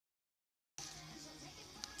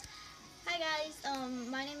guys,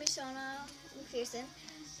 my name is Shona McPherson.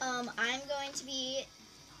 I'm going to be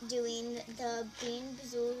doing the Bean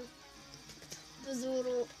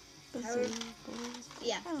Bazoodle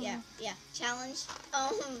challenge.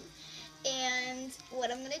 And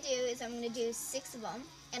what I'm gonna do is I'm gonna do 6 of them,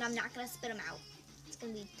 and I'm not gonna spit them out. It's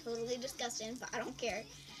gonna be totally disgusting, but I don't care.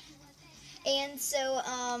 And so,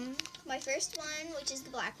 my first one, which is the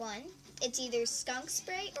black one, it's either skunk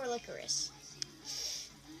spray or licorice.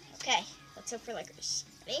 Okay, let's hope for licorice.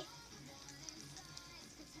 Ready?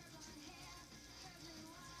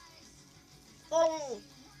 Oh!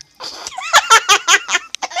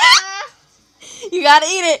 You gotta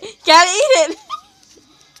eat it. You gotta eat it.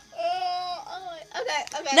 Okay.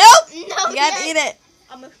 Nope. No, You gotta eat it.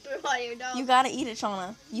 I'm gonna throw out your dog. You gotta eat it,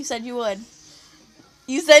 Shauna. You said you would.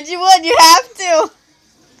 You said you would. You have to.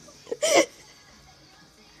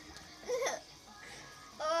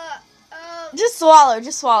 Just swallow.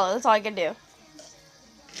 Just swallow. That's all I can do.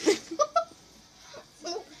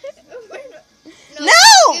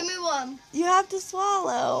 No! Give me one. You have to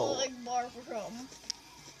swallow. Like bar for home.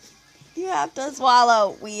 You have to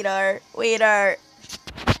swallow. Weeder. Okay.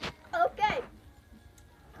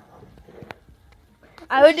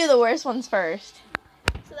 I would do the worst ones first.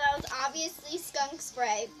 So that was obviously skunk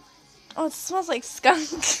spray. Oh, it smells like skunk.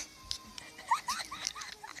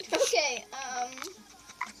 Okay,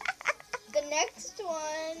 the next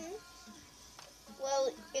one,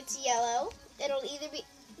 well, it's yellow. It'll either be,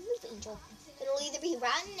 where's Angel? It'll either be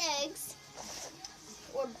rotten eggs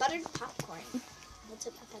or buttered popcorn. Let's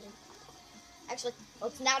hope for buttered popcorn. Actually,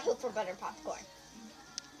 let's not hope for buttered popcorn.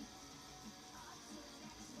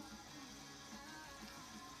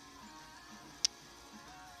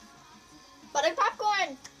 Buttered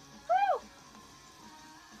popcorn! Woo!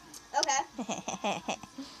 Okay.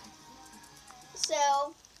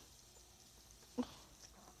 So, move,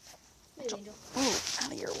 Angel. Ooh,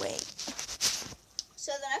 out of your way.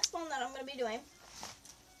 So the next one that I'm going to be doing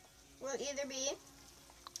will either be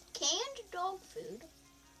canned dog food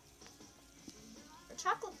or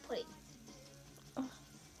chocolate pudding.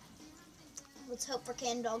 Let's hope for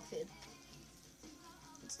canned dog food.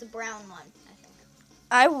 It's the brown one,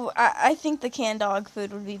 I think. I think the canned dog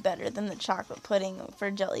food would be better than the chocolate pudding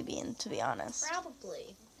for jelly bean, to be honest.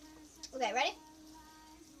 Probably. Okay, ready?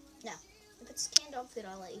 No. If it's canned dog food,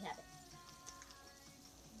 I'll let you have it.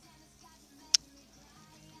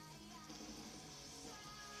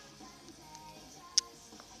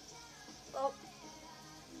 Oh.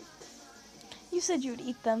 You said you would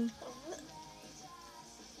eat them.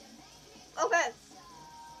 Okay.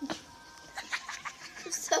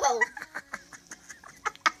 So,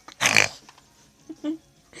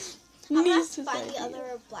 I'm going to find the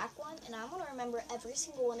other black one, and I'm going to remember every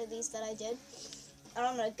single one of these that I did. And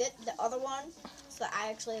I'm going to get the other one so that I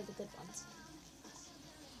actually have the good ones.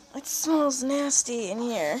 It smells nasty in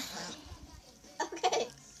here. Okay.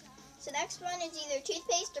 So next one is either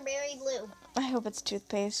toothpaste or berry blue. I hope it's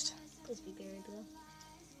toothpaste. Please be berry blue.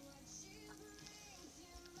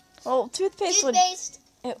 Well, toothpaste would...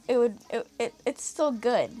 It's still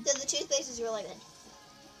good. So the toothpaste is really good.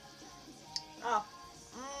 Oh.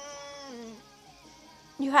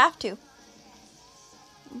 You have to.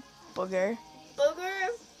 Booger.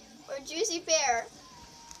 Booger or juicy pear?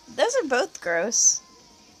 Those are both gross.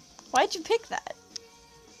 Why'd you pick that?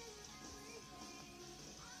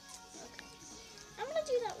 Okay. I'm going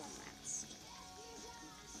to do that one last.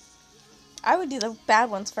 I would do the bad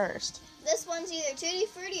ones first. This one's either Tutti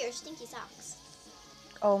Frutti or Stinky Socks.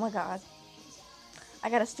 Oh my god. I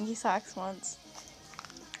got a Stinky Socks once.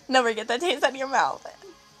 Never get that taste out of your mouth.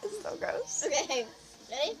 It's so gross. Okay.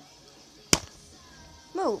 Ready?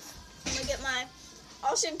 Move. I'm going to get my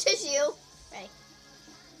ocean tissue. Ready?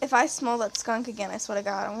 If I smell that skunk again, I swear to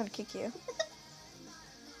God, I'm going to kick you. Here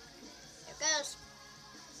it goes.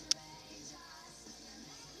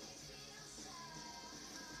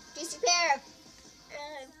 Juicy pear.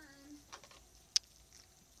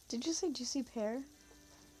 Did you say juicy pear?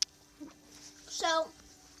 So,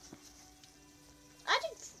 I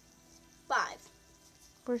did 5.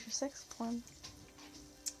 Where's your 6th one?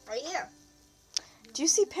 Right here.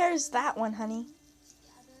 Juicy pear is that one, honey.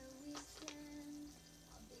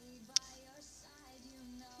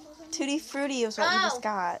 Tutti Frutti is what you just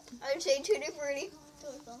got. I would say Tutti Frutti.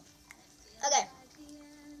 Okay.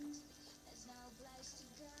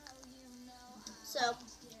 So,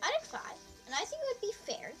 I did 5, and I think it would be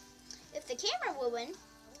fair if the camera woman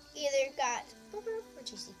either got booger or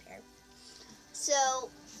juicy pear. So,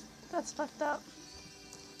 That's fucked up.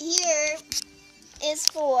 here is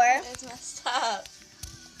for... It's messed up.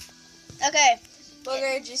 Okay.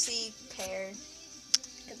 Booger, juicy pear.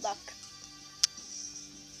 Good luck.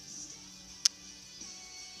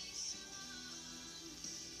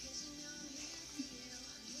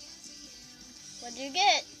 What'd you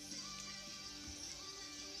get?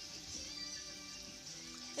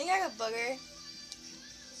 I think I got booger.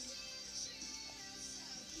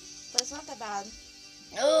 But it's not that bad.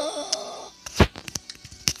 Oh.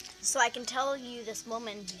 So I can tell you this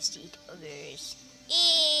woman used to eat boogers.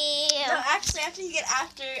 Ew. No, actually, after you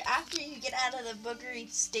get out of the boogery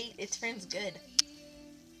state, it turns good.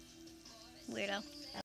 Weirdo.